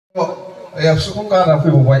एबसुखौ गारना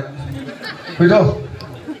फैबावबाय फैद'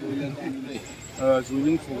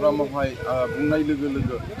 जयनिं प्रग्रामावहाय बुंनाय लोगो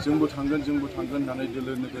लोगो जोंबो थांगोन होननानै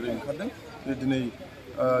दोलो नोगोरै ओंखारदों। दिनै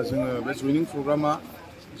जोङो बे जयनिं प्रग्रामा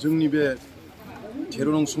जोंनि बे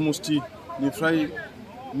 13 नं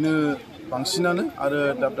समस्तिनिफ्रायनो बांसिनानो आरो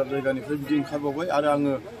दाब दाब जायगानिफ्राय बिदि ओंखारबावबाय आरो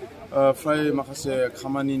आङो फ्राय माखासे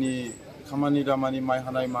खामानि दामानि माइ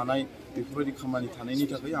हानाय मानाय बेफोरबायदि खामानि थानायनि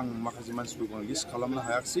थाखाय आं माखासे मानसिफोरखौ लिस्ट खालामनो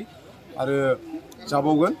हायाखिसै आरो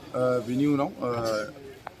जाबावगोन बिनि उनाव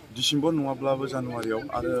डिसेम्बर नङाब्लाबो जानुवारियाव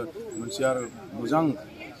आरो मोनसे आरो मोजां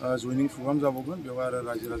जयनिं प्रग्राम जाबावगोन बेवहाय आरो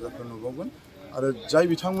रायजो राजाफोर नुबावगोन आरो जाय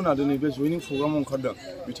बिथांमोना दिनै बे जयनिं प्रग्रामाव ओंखारदों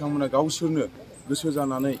बिथांमोना गावसोरनो गोसो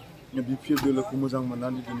जानानै बिपिएफ दोलोखौ मोजां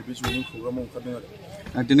मोननानै दिनै बे जयनिं प्रग्रामाव ओंखारदों आरो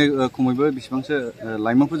दिनै खमैबो बेसेबांसो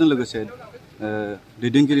लाइमोनफोरजों लोगोसे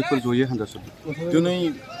दैदेनगिरिफोर जयै हान्जा सरदों दिनै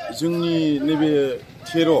जोंनि नैबे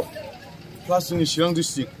 13 प्लास जोंनि चिरां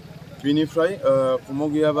डिस्ट्रिक्ट बेनिफ्राय खमाव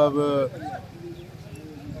गैयाबाबो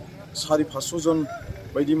 400-500 जन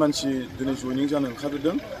बायदि मानसि दिनै जयनिं जानो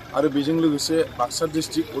ओंखारदों आरो बेजों लोगोसे बाक्सा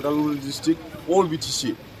डिस्ट्रिक्ट उदालगुरि डिस्ट्रिक्ट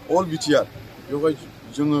अल बिटिआर बेवहाय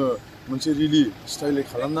जोङो मोनसे रिलि स्टाइलै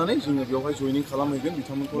खालामनानै जोङो बेवहाय जयनिं खालामहैगोन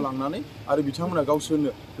बिथांमोनखौ लांनानै आरो बिथांमोना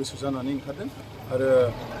गावसोरनो गोसो जानानै ओंखारदों आरो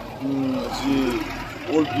जि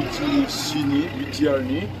अल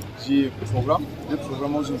बिटिआरनि जि प्रग्राम बे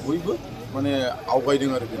प्रग्रामाव जों बयबो माने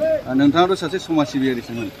आवगायदों आरो नोंथाङाथ' सासे समाज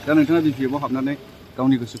सिबियारिसोमोन दा नोंथाङा बिपिएफआव हाबनानै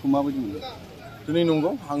गावनि गोसोखौ माबायदि मोनो दिनै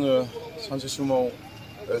नंगौ आङो सानसे समाव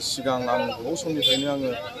सिगां आं गोबाव समनिफ्रायनो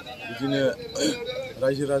आङो बिदिनो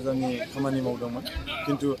रायजो राजानि खामानि मावदोंमोन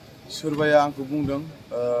खिन्थु सोरबाया आंखौ बुंदों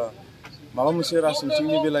माबा मोनसे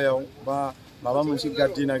राजनितिकनि बेलायाव बा माबा मोनसे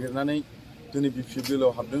गाद्दि नागिरनानै दिनै बिपिएफ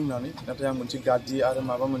दोलोआव हाबदों होननानै नाथाय आं मोनसे गाद्दि आरो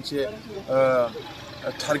माबा मोनसे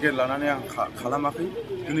टारगेट लानानै आं खालामाखै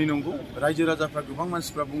दिनै नंगौ रायजो राजाफ्रा गोबां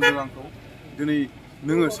मानसिफ्रा बुंदों आंखौ दिनै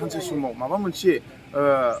नोङो सानसे समाव माबा मोनसे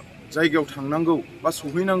जायगायाव थांनांगौ बा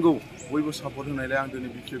सहैनांगौ बयबो सापर्ट होनायलाय आं दिनै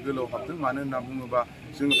बिपिएफ दोलोआव हाबदों मानो होनना बुङोबा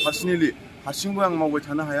जोङो पार्सनेलि हारसिंबो आं मावबाय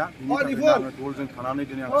थानो हाया बिनि थाखायनो आङो दलजों थानानै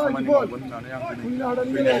दिनै आं खामानि मावगोन होननानै आं दिनै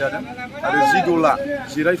फैनाय जादों आरो जि दला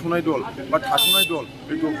जिरायथ'नाय दल बा थाथ'नाय दल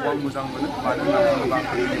बे दलखौ आं मोजां मोनो मानो होनना बुङोबा आं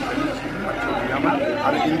गोदोनिफ्रायनो पार्टियाव गैयामोन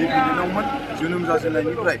आरो इन्डिपेन्डेन्टआवमोन जोनोम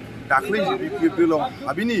जाजेननायनिफ्राय दाख्लै जे बिपिएफ दोलोआव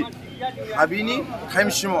हाबिनि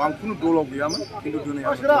टाइमसिमाव आं खुनु दलाव गैयामोन खिन्थु दिनै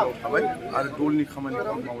आं दलाव थाबाय आरो दलनि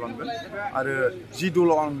खामानिखौ आं मावलांगोन आरो जि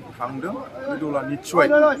दलाव आं थांदों बे दला निस्सय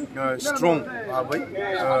स्ट्रं भाबै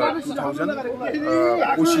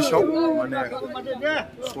 2025आव माने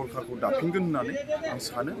सरकारखौ दाफिनगोन होननानै आं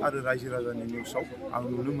सानो आरो रायजो राजानि निउसाव आं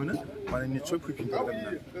नुनो मोनो माने निस्सय फैफिनगोन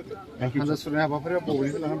होननानै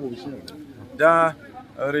दा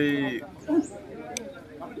ओरै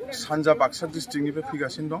सानजा बाक्सा डिस्ट्रिक्टनिफ्राय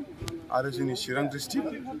फैगासिनो दं आरो जोंनि चिरां डिस्ट्रिक्ट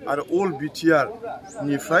आरो अल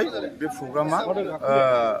बिटिआरनिफ्राय बे प्रग्रामा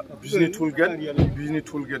बिजनि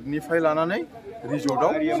टुलगेटनिफ्राय लानानै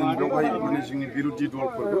रिजर्टआव जों बेवहाय माने जोंनि बिरोधि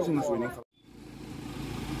दलफोरखौ जोङो जयनिं खालामो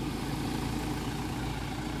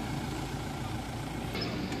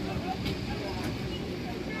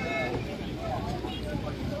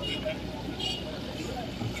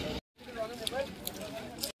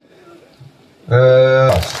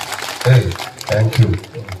Hey, thank you.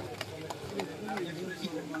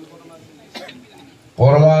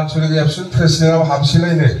 Borma Ancolic Epson President of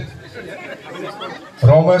Hamsilaine.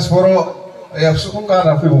 Romas Boro Epson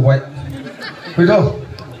Gara Fibubai. We don't.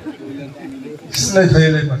 Snake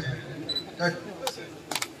Valley.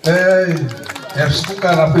 Hey, Epson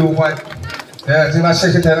Gara Fibubai. Yeah, the last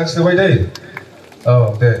secretary is the way day.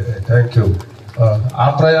 Oh, thank you.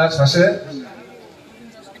 Apraya Sase.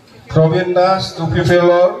 Provin Das, Tupi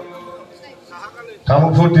Fellow,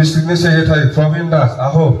 Tamilpur District Secretary, Provin Das,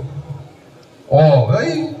 Aho. Oh,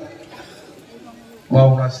 hey.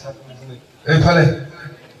 Wow, that's not easy. Hey, Pale.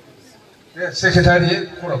 Secretary,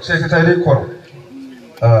 Koro.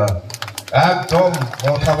 Tom,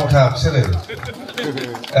 Mota, Silly.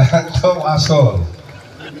 Tom Asol.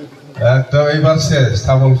 Tom Ivan says,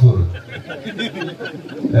 Tamilpur.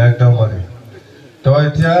 Tom Money.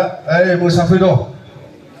 Toitia, hey, Musafido.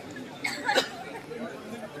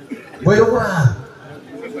 Boyora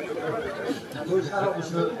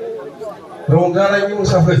रंजानायनि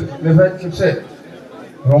मोसाफैनिफ्राय खेबसे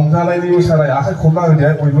रंजानायनि मोसानाय आखाइ खबना होदो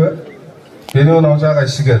बयबो बेनि उनाव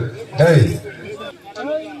जागायसिगोन दै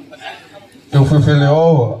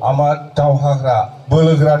जौफैफेलायाव आमार दावहाग्रा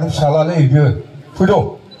बोलोग्रानि फिसालालै बियो फैद'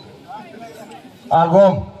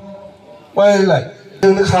 आगम बैलाय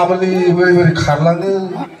नोंनो खामानि बोरै खारलाङो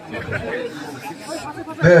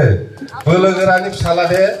दे बोलोगोरानि फिसाला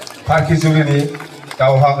दे पार्किजुलिनि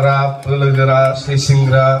दावहाग्रा बोलोगोरा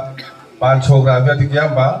सैसिंग्रा बानसग्रा बेबायदि गैया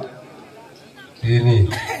होमबा बेनि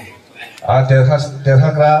आरो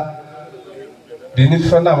देरहाग्रा बिनि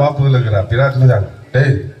बिफा नामा बोलोगोरा बिराद मोजां दे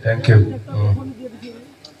थेंक इउ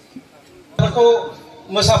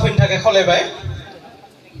मोसाफैनो थाखाय खावलायबाय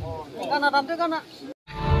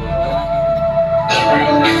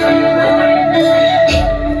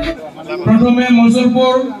प्रथमे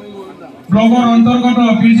मसलपुर ब्लगर अंतर्गत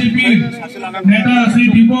बीजेपी नेता श्री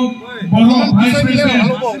दीपक बड़ो भाइस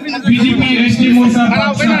प्रेसिडेंट बीजेपी एसटी मोर्चा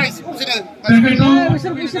बाक्सा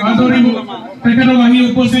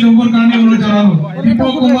उपस्थित होकर कारण अनुरोध जनालो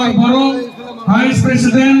दीपक कुमार बड़ो भाइस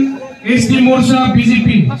प्रेसिडेंट एसटी मोर्चा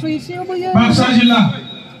बीजेपी बाक्सा जिला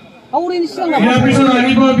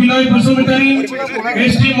विनय बसुमतारी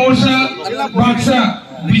एसटी मोर्चा बाक्सा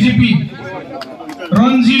बीजेपी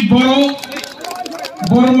रंजीत बड़ो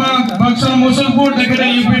बर्मा बाक्सा मसलपुर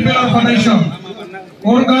यूपीपीएल सदस्य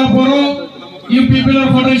ओरगा बड़ो यूपीपीएल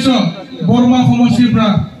सदस्य बर्मा समष्टिफ्रा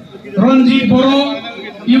रंजीत बड़ो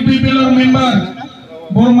यूपीपीएल मेम्बर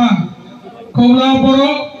बर्मा कौला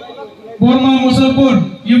बड़ो बर्मा मसलपुर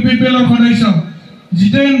यूपीपीएल सदस्य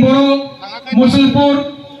जितेन बड़ो मसलपुर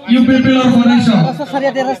यूपीपीएल सदस्य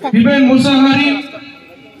हिबेन मुसाहारी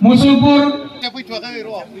मसलपुर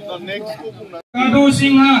कादू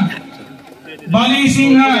सिंहा बाली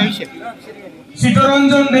सिंहा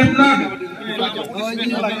सीतारंजन देवनाथ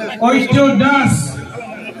ऐश्वर्य दास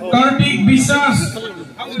कार्तिक विश्वास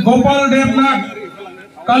गोपाल देवनाथ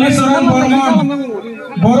कालीचरण बर्मन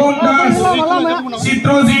बरुण दास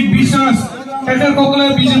चित्रजीत विश्वास सकले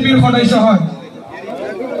बीजेपी सदस्य है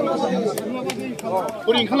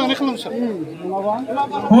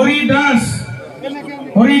हरि दास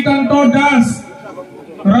हरिकांत दास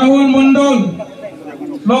राहुल मंडल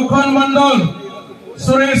लक्षण मंडल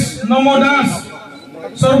सुरेश नमोदास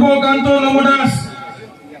सर्वकांत नमोदास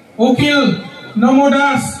उकिल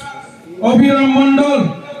नमोदास अभिराम मंडल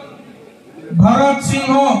भारत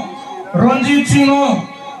सिंह रंजीत सिंह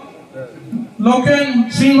लोकेन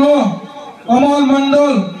सिंह अमल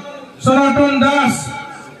मंडल सनातन दास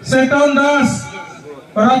चेतन दास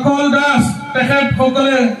राखल दास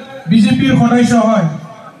सकले बीजेपी सदस्य है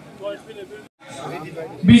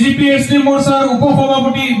बीजेपी एसटी मोर्चार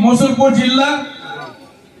उपसभापति मसलपुर जिला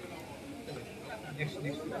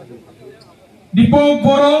दीपक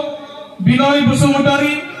बड़ो विनय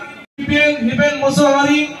बसुमतारी हिबेन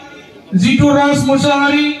मुसाहारी जितु राज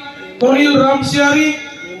मुसाहारी अनिल रामसियारी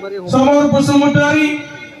समर बसुमतारी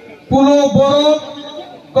पुलो बड़ो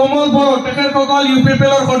कमल बड़ो सकल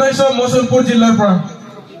यूपीपीएल सदस्य Masalpur जिलार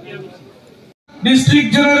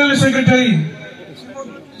district general secretary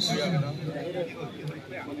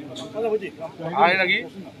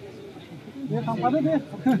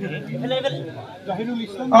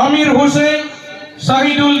Aamir Hussain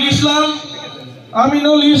Shahidul इस्लाम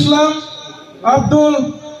आमिनुल इस्लाम अब्दुल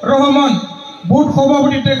रहमान बुथ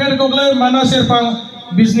सभापति सकले माना Sherpa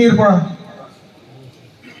बिजनीर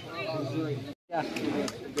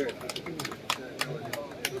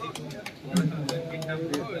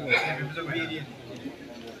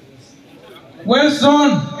west zone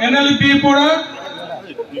NLP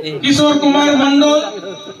Kishore Kumar Mandal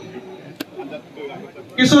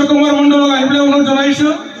अनुरोध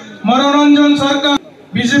जनाइছো मनोरंजन सरकार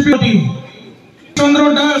बीजेपी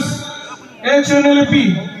चंद्र दास एक्स एनएलपी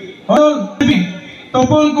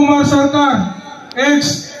तपन कुमार सरकार एक्स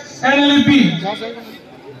एनएलपी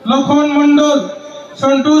लक्षण मंडल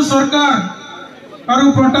संतोष सरकार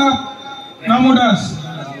और प्रताप नामोदास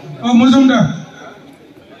और मुजुमदार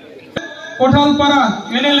कोठालपाड़ा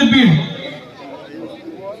एनएलपी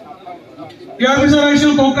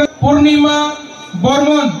पूर्णिमा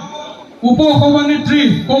बर्मन उपसभानेत्री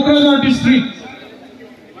कक्राझार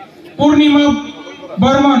डिस्ट्रिक्ट पूर्णिमा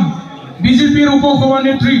बर्मन बीजेपी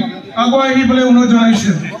उपसभानेत्री आगुवाई अनुरोध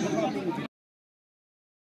जनाइছো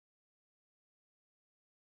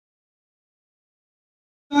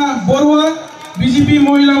बरुआ बीजेपी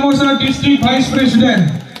महिला मोर्चा district vice president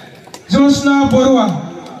Jyotsna Barua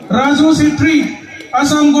Raju Chhetri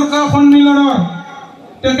Assam Gorkha सन्मिलनर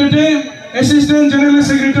assistant general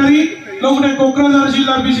secretary Kokrajhar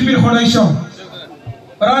जिला बीजेपी सदस्य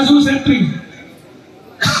राजू छेत्री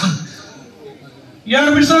यार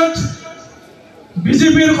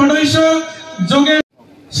बीजेपी सदस्य जोगे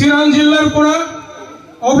चिरां जिलार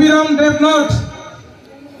अभिराम देवनाथ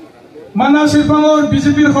माना शिरपांगर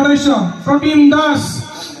बीजेपी सदस्य प्रतिम दास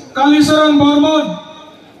कालीचरण बर्मन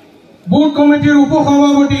बुथ कमिटिर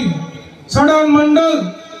उपसभापति सदन मंडल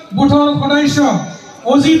बुथर सदस्य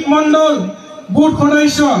अजित मंडल बुथ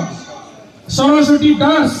सदस्य सरस्वती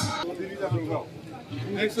दास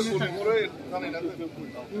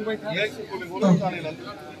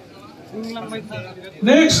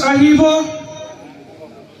Next আহিব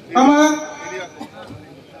আমাৰ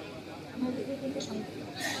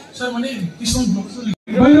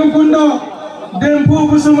भैरवकुंड देम्फु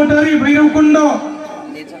बसुमतारी भैरवकुंड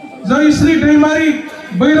जयश्री दैमारी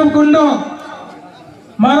भैरवकुंड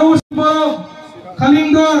मारुस बर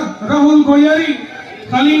खालिंगर राहुल गोयारी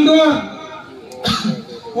खालिंगर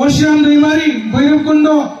ओशियान दैमारी भैरवकुंड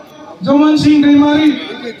जमन सिंह दैमारी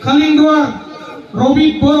खालिंगर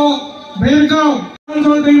रबित बर भेरगांव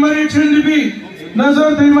अंजल दैमारी एक्सएनडीबी नजर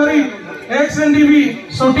दैमारी एक्सएनडीबी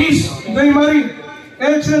सतीश दैमारी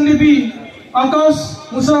एक्सएनडीबी आकाश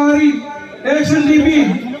मुसाहारी एक्सएनडीबी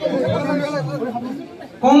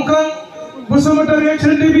कंकन बसुमतारी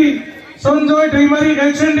एक्सएनडीबी संजय दैमारी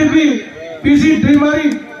एक्सएनडीबी पीजी दैमारी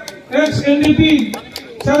एक्सएनडीबी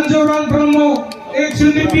संजोरान ब्रह्म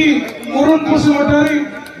एक्सएनडीबी अरुण बसुमतारी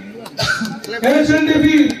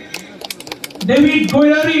एक्सएनडीबी डेविड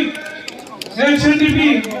गोयारी एक्सएनडीबी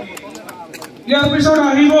यार पिছত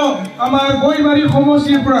আহিব আমাৰ গইমাৰী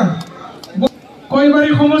সমষ্টিৰ পৰা গইমাৰী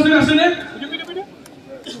সমষ্টিৰ আছে নে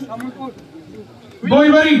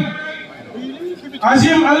গইমাৰী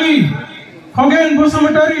আজিম আলী খগেন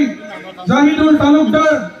বসুমতাৰী জাহিদুল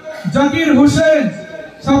তালুকদাৰ জাকিৰ হুসেন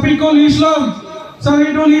সাফিকুল ইসলাম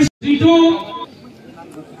শাহিদুল জিতু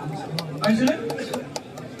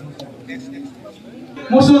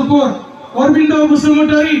মুসলপুর অরবিন্দ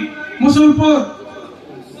বসুমতাৰী মুসলপুর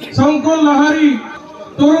শঙ্কর লাহারি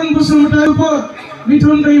তরুণ বসুমতাৰী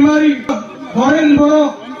মিঠুন दैमारी হরেন বড়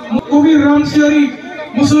কবির রামসিয়ারি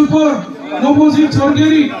মুসলপুর নবজিৎ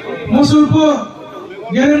সরকারি মুসলপুর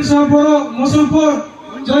গেরেন শাহ বড় মুসলপুর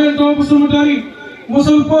জয়ন্ত বসুমতাৰী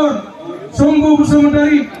মুসলপুর শম্ভু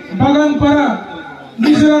বসুমতাৰী বাগানপাড়া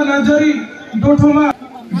নিজরা নাজারি দোঠমা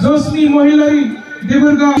জসনি মহিলারি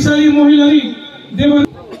দেবরগাঁও বিশালী মহিলারি দেবর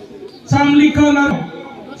সামলিকা নার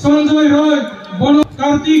সঞ্জয় রয় বন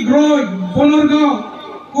কার্তিক রয় বনরগাঁও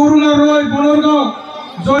করুণা রয় বনরগাঁও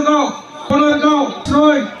জয়গাঁও বনরগাঁও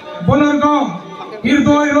রয় বনরগাঁও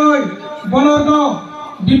হৃদয় রয় বনরগাঁও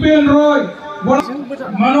দীপেন রয়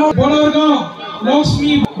মানব বনরগাঁও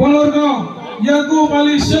লক্ষ্মী বনরগাঁও ইয়াকুব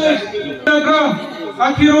আলী শেখ ফকিরাগ্রাম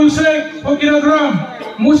আকিরুল শেখ ফকিরাগ্রাম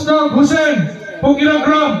মুস্তাক হোসেন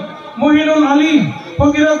ফকিরাগ্রাম মহিনুল আলী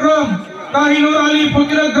ফকিরাগ্রাম কাহিনুর আলী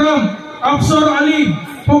ফকিরাগ্রাম আফসর আলী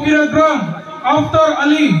ফকিরাগ্রাম আফতার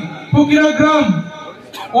আলী ফকিরাগ্রাম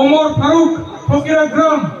ওমর ফারুক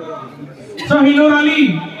ফকিরাগ্রাম শাহিনুর আলী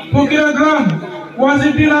ফকিরাগ্রাম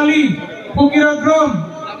ওয়াজিদুল আলী ফকিরাগ্রাম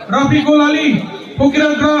রাফিকুল আলী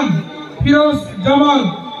ফকিরাগ্রাম ফিরোজ জামাল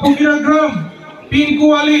ফকিরাগ্রাম পিঙ্কু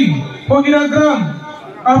আলী ফকিরাগ্রাম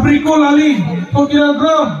আফরিকুল আলী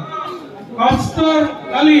ফকিরাগ্রাম আফতার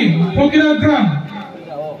আলী ফকিরাগ্রাম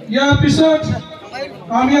ইয়াৰ পিছত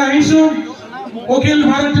আমি আহিছো অখিল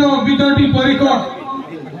ভাৰতীয় বিদ্যাৰ্থী পৰিষদ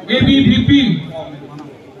ABVP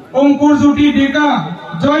অংকুৰ জ্যোতি ডেকা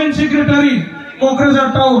জয়েন্ট সেক্ৰেটাৰী কোকৰাঝাৰ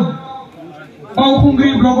টাউন বাউসুংগী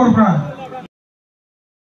ব্লকৰ পৰা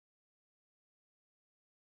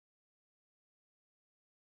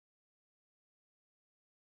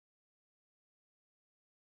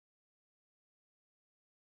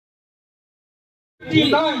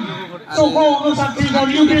So go to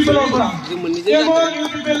Saktijan, you people of Ram. You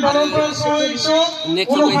people Barombra so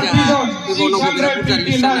next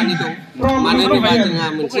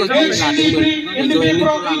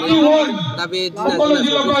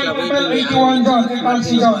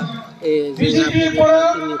BJP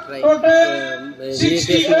total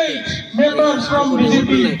 68 members from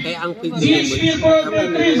BJP. BJP for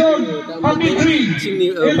 3 zone 43.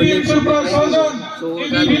 ABP for 1 zone.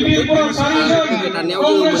 ABP for 3 zone.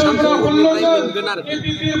 Congress for 1 zone.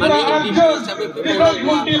 ABP for 8 zone. Because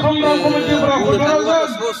Multi Congress Committee for 1 zone.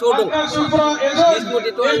 Akas for 1 zone.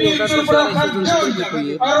 ABP for 1 zone.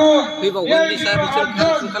 Aro ABP for 1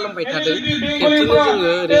 zone. ABP for 1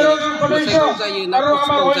 zone. Aro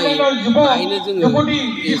Aro Bahine जोङो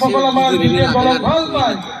इखोलामा दिने दलत ভাল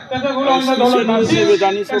পায় তাতে গোলামে দলत নাছিল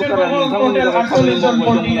জানি সরকার नोंथांमोननि थाखाय खामानि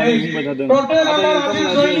मावबाय थादों টোটাল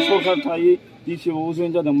सरकार थायो डिसिआव जइन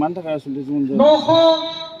जादों मानि थाखाय आसलते जइन जादों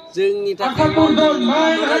जोंनि थाखाय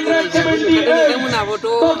नोंथांमोनाबोथ'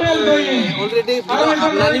 अलरेडि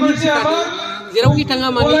हाबनानै मिथिखादों जेरावखि थाङा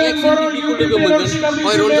माने एक्सएनडीपी खौ लोगो मोनगोन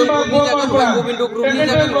हय रन्जन ग्रुपनि जागोन हय गोविन्द ग्रुपनि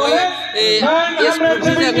जागोन हय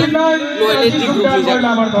एसग्रुपनि जागोन नहले डि ग्रुपनि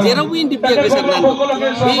जागोन जेरावबो एनडिपिआ गोसारनानै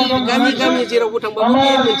दं बे गामि जेरावबो थांबाबो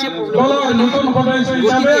बे मोनसे प्रब्लेमखौ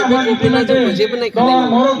गतिके बे गभर्नमेन्टआ जोंखौ जेबो नायखानाय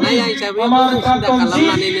नाया हिसाबै जों सिन्था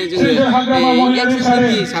खालामनानैनो जोङो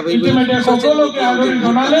एक्सेसिभिटि हिसाबैबो ससियेल मिडियाआव जों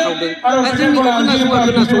खालामदों दा जोंनिखौ खोनासङा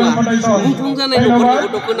मुंख्लं जानाय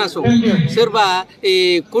न'खरनिखौथ' खोनासं सोरबा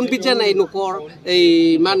कनभिट जानाय न'खर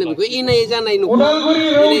मा होनो बेखौ इनाय जानाय न'खर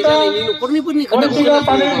इनाय जानायनि न'खरनिफोरनि खोथाखौ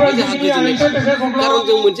खोनासङोबाबो जोंहा गोजोननाय खारन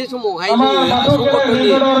जों मोनसे समावहाय जोङो संगठननि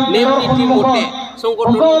नेम निति मथे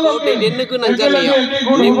संगठनखौ दैदेननो गोनां जानायाव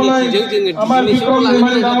नेम नितिजों जोङो डिजिनेसनखौ लानो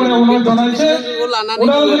गोनां जादोंमोन बे डिजिनेसनखौ लानानै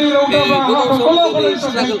जोङो गोबाव सम जोङो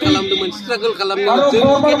स्ट्रागल खालामदोंमोन स्ट्रागल खालामनायाव जों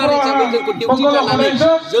केडार हिसाबै जोंखौ डिउटि थानानै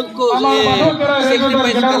जोंखौ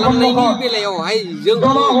सेक्रिफाइस खालामनायनि बेलायावहाय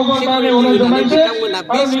जोंखौ सिकिउरिटि होनानै बिथांमोना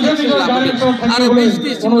बे स्टेजसिम लाबोदों आरो बे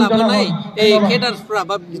स्टेजसिम लाबोनाय केडार्सफ्रा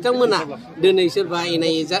बा बिथांमोना दिनै सोरबा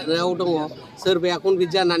एनआइएआव दङ सोरबाया कनभिट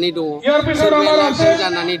जानानै दङ सोरबाया लाइसेन्स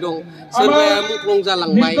जानानै दं सोरबाया मुंख्लं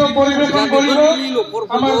जालांबाय दा बेफोरनि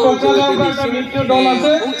न'खरफोरखौ जोङो दिनैसिम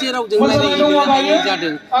फंसे रावजों रायज्लायनो हायै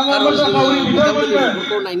जादों खारन जोङो बिथांमोननि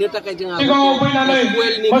न'खरखौ नायनो थाखाय जोंहा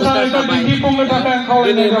फुवेलनि खोथा थाबाय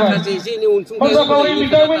दिनै माखासे एसे एनै अनसुंथाइ होनायनि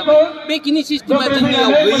खोथा थाबाय बेखिनि सिस्टेमा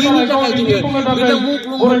जोंनियाव गैयिनि थाखाय जोङो बिथां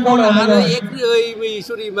मुंख्लं न'खर आरो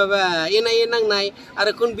सरि माबा एनआइए नांनाय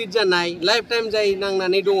आरो कनभिट जानाय लाइफ टाइम जाय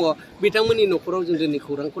नांनानै दङ बिथांमोननि न'खराव जों दिनै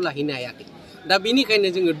खौरांखौ लाहैनो हायाखै दा बेनिखायनो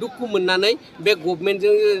जोङो दुखु मोननानै बे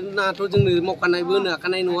गभर्नमेन्टजोंनाथ' जोंनो मावखानायबो होनो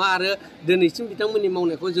हाखानाय नङा आरो दिनैसिम बिथांमोननि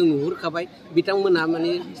मावनायखौ जों नुहुरखाबाय बिथांमोनहा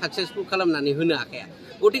माने साक्सेसफुल खालामनानै होनो हाखाया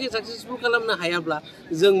गतिके साक्सेसफुल खालामनो हायाब्ला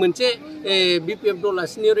जों मोनसे बिपिएफ दला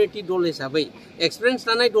सिनियरिटि दल हिसाबै एक्सपिरियेन्स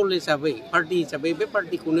थानाय दल हिसाबै पार्टि हिसाबै बे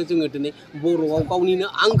पार्टिखौनो जोङो दिनै बर'आव गावनिनो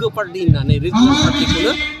आंगो पार्टि होननानै रिजनेल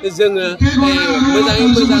पार्टिखौनो जोङो मोजाङै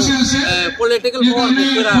मोजां पलिटिकेल पावारखौ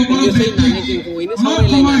गोराफिननोसै होननानै जों जयैनो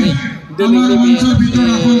सावरायलायनानै दिनैनि बे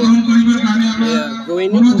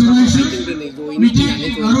जयैनो जों दिनै जयैनो फैनानै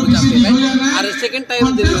जयैनो जाफैबाय आरो सेकेन्ड टाइम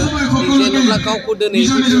जोङो जेनेबा गावखौ दिनै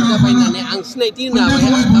जाबाय होननानै आं सिनायथि होनो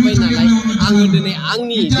हाबाय नालाय आङो दिनै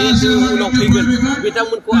आंनि जे उनाव फैगोन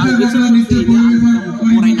बिथांमोनखौ आं गोसो खुसियैनो आं बिथांमोनखौ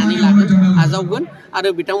बरायनानै लागोन आजावगोन आरो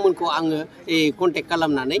बिथांमोनखौ आङो कन्टेक्ट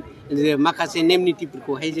खालामनानै माखासे नेम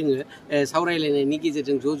नितिफोरखौहाय जोङो सावरायलायनायनि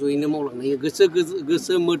गेजेरजों ज' ज'यैनो मावलांनो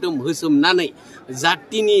गोसो मोदोम होसोमनानै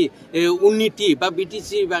जातिनि उन्नति बा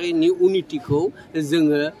बिटिसि बागैनि उन्नतिखौ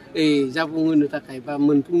जोङो जाफुंहोनो थाखाय बा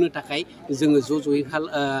मोनफुंनो थाखाय जोङो ज' ज'यै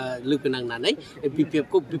लोगो नांनानै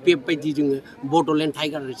बिपिएफखौ बिपिएफ बायदि जोङो बड'लेण्ड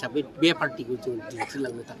टाइगार हिसाबै बे पार्टिखौ जों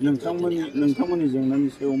दिन्थिलांनो थाखाय नोंथांमोननि जेंनानि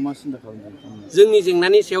सायाव मा सिन्था खालामदों जोंनि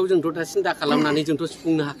जेंनानि सायाव जोंथ' दा सिन्था खालामनानै जोंथ'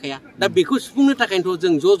 सुफुंनो हाखाया दा बेखौ सुफुंनो थाखायनोथ'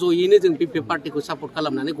 जों ज' ज'यैनो जों बिपिएफ पार्टिखौ सापर्ट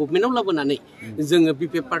खालामनानै गभर्नमेन्टआव लाबोनानै जोङो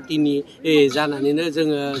बिपिएफ पार्टिनि जानानैनो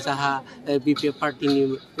जोङो जाहा बिपिएफ पार्टिनि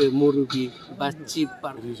मुरबि बा चिफ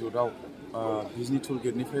रिजर्टआव बिजनि टल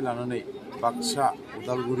गेटनिफ्राय लानानै बाक्सा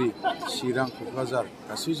उदालगुरि चिरां क'क्राझार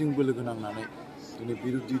गासैजोंबो लोगो नांनानै दिनै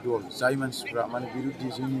बिरुद्धि दल जाय मानसिफ्रा माने बिरुद्धि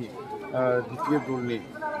जोंनि बिपिएफ दलनि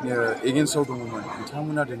एगेन्स्टआव दङमोन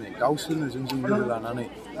बिथांमोना दिनै गावसोरनो जोंजों लोगो लानानै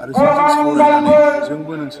आरो जोंजों सावरायनानै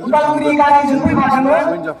जोंबो नोंसोरजों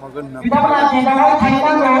थांगोन जाफागोन होनना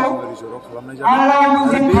जोङो रिजर्टआव खालामनाय जादों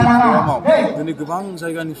आरो बे प्रग्रामाव दिनै गोबां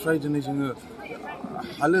जायगानिफ्राय दिनै जोङो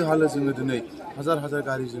हालो जोङो दिनै हाजार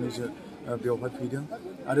गारि दिनै बेवहाय फैदों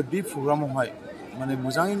आरो बे प्रग्रामावहाय माने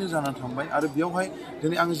मोजाङैनो जानानै थांबाय आरो बेयावहाय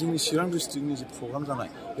दिनै आं जोंनि चिरां डिस्ट्रिक्टनि जे प्रग्राम जानाय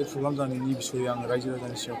बे प्रग्राम जानायनि बिसयै आं रायजो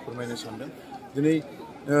राजानि सिगाङाव फोरमायनो सानदों दिनै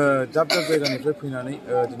दाब जायगानिफ्राय फैनानै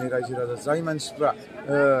दिनै रायजो राजा जाय मानसिफ्रा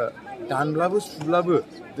दानब्लाबो सुब्लाबो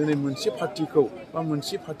दिनै मोनसे पार्टिखौ बा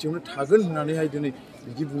मोनसे पार्टियावनो थागोन होननानैहाय दिनै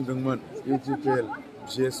बिदि बुंदोंमोन इउपिपिएल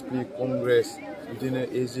जिएसपि कंग्रेस बिदिनो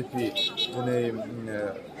एजिपि दिनै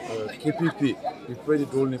केपिपि बेफोरबायदि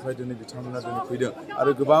दलनिफ्राय दिनै बिथांमोना दिनै फैदों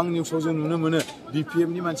आरो गोबां निउसाव जों नुनो मोनो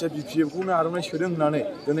बिपिएफनि मानसिया बिपिएफखौनो आर'नाइ सोदों होननानै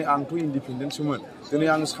दिनै आंथ' इन्डिपेन्डेन्टसोमोन दिनै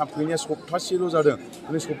आं फैनाया सप्तासेल' जादों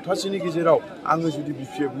दिनै सप्तासेनि गेजेराव आङो जुदि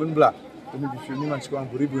बिपिएफमोनब्ला दिनै बिपिएफनि मानसिखौ आं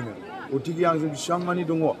बोरै बोनो गतिके आंजों बेसेबां मानि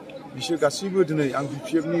दङ बिसोर गासैबो दिनै आं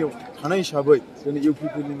बिपिएफनियाव थानाय हिसाबै दिनै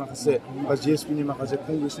इउपिपिनि माखासे बा जिएसपिनि माखासे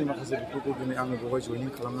कंग्रेसनि माखासे बेफोरखौ दिनै आङो बेवहाय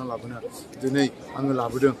जयनिं खालामना लाबोनो दिनै आङो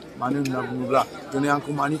लाबोदों मानो होनना बुङोब्ला दिनै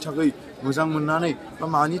आंखौ मानि थाखाय मोजां मोननानै बा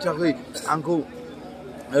मानि थाखाय आंखौ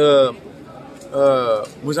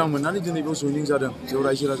मोजां मोननानै दिनै बेयाव जयनिं जादों बेयाव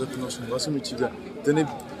रायजो राजाफोरनाव सोंबासो मिथिगोन दिनै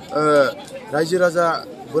रायजो राजा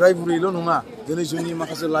बोराय बुरैल' नङा दिनै जोंनि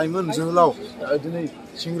माखासे लाइमोन जोहोलाव दिनै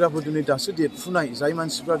सेंग्राफोर दिनै दासो देरफुनाय जाय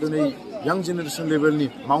मानसिफ्रा दिनै यां जेनेरेसन लेभेलनि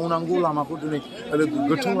मावनांगौ लामाखौ दिनै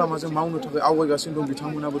गोथों लामाजों मावनो थाखाय आवगायगासिनो दं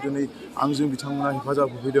बिथांमोनाबो दिनै आंजों बिथांमोना हेफाजाब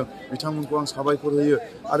होफैदों बिथांमोनखौ आं साबायखर होयो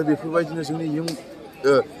आरो बेफोरबायदिनो जोंनि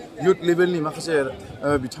इयुथ लेभेलनि माखासे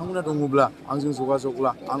बिथांमोना दङब्ला आंजों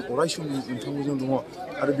जगाजगला आं अरायसम नोंथांमोनजों दङ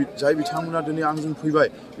आरो जाय बिथांमोना दिनै आंजों फैबाय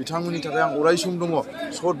बिथांमोननि थाखाय आं अरायसम दङ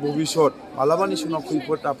सत भबिसत मालाबानि समाव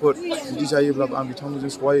खैफोद आफोद बिदि जायोब्लाबो आं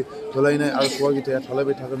बिथांमोनजों सहाय होलायनाय आरो सहायगिताया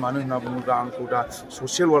थालायबाय थागोन मानो होनना बुङोब्ला आंखौ दा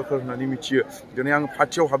ससियेल वार्कार होननानै मिथियो दिनै आं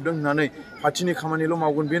पार्टियाव हाबदों होननानै पार्टिनि खामानिल'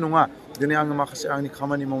 मावगोन बे नङा दिनै आङो माखासे आंनि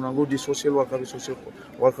खामानि मावनांगौ दि ससियेल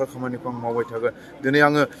वार्कार खामानिखौ आं मावबाय थागोन दिनै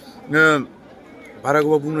आङो बारा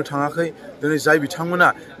गोबाव बुंनो थाङाखै दिनै जाय बिथांमोना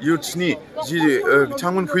इयुथ्सनि जि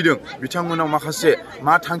बिथांमोन फैदों बिथांमोनाव माखासे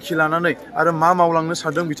मा थांखि लानानै आरो मा मावलांनो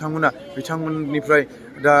सानदों बिथांमोननिफ्राय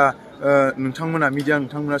दा नोंथांमोना मिडिया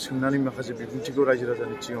नोंथांमोना सोंनानै माखासे बिबुंथिखौ रायजो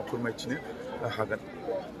राजानि सिगाङाव फोरमायथिनो हागोन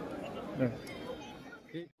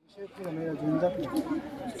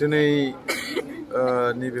दिनै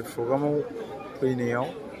नैबे प्रग्रामाव फैनायाव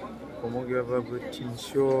खमाव गैयाबाबो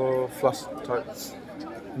 300+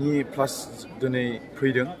 प्लास दिनै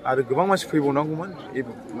फैदों आरो गोबां मानसि फैबावनांगौमोन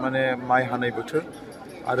माने माइ हानाय बोथोर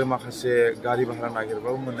आरो माखासे गारि भारा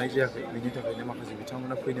नागिरबाबो मोननाय जायाखै बिनि थाखायनो माखासे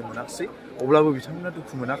बिथांमोना फैनो मोनाखिसै अब्लाबो बिथांमोना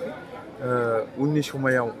दुखु मोनाखै उननि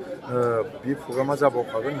समायाव बे प्रग्रामा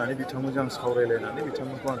जाबावखागोन होननानै बिथांमोनजों आं सावरायलायनानै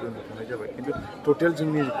बिथांमोनखौ आं दोनथ'नाय जाबाय खिन्थु टटेल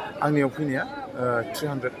आंनियाव फैनाया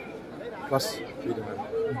 300+ फैदों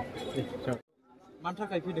आरो मानि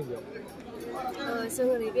थाखाय फैदों बेयाव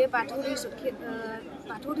जोङो नैबे बाथौ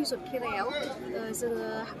रिजर्ट खेरायाव जोङो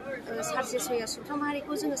सार्जे सया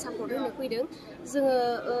सुथामाहारिखौ जोङो सापर्ट होनो फैदों जोङो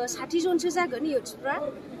 60 जनसो जागोन इयुथ्सफ्रा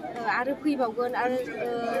आरो फैबावगोन आरो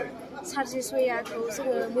सार्जे सयाखौ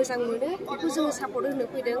जोङो मोजां मोनो बेखौ जोङो सापर्ट होनो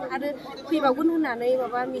फैदों आरो फैबावगोन होननानै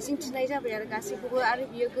मिजिं थिनाय जाबाय आरो गासैखौबो आरो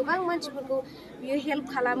बियो गोबां मानसिफोरखौ बियो हेल्प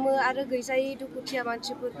खालामो आरो गैजायै दुखुथिया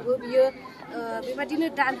मानसिफोरखौबो बियो बेबादिनो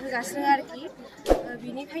दान होगासिनो आरोखि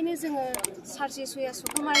बिनिखायनो जोङो सार्जे सया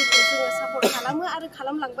सुथामाहारिखौ जोङो सापर्ट खालामो आरो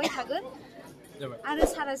खालामलांबाय थागोन आरो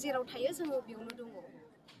सारा जेराव थायो जोङो बेयावनो दङ